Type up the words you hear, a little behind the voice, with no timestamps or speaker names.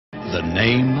The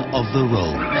Name of the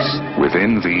Rose.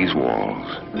 Within these walls,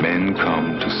 men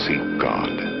come to seek God.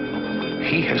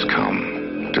 He has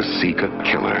come to seek a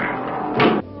killer.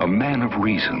 A man of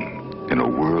reason in a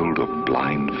world of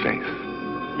blind faith.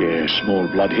 Yes,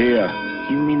 small blood here.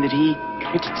 You mean that he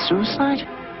committed suicide?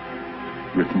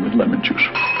 Written with lemon juice.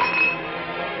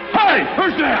 Hey,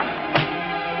 who's there?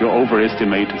 You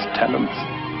overestimate his talents.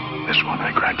 This one,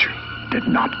 I grant you,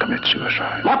 did not commit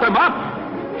suicide. Lock him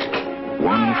up!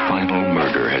 One final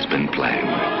murder has been planned.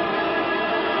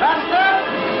 Master?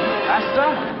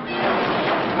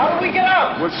 How do we get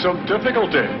out? With some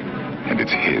difficulty. And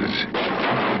it's his.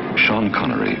 Sean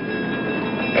Connery.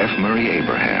 F. Murray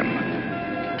Abraham.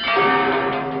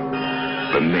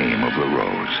 The Name of the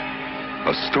Rose.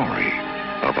 A story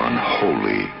of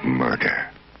unholy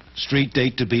murder. Street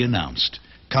date to be announced.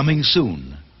 Coming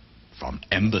soon from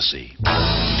Embassy.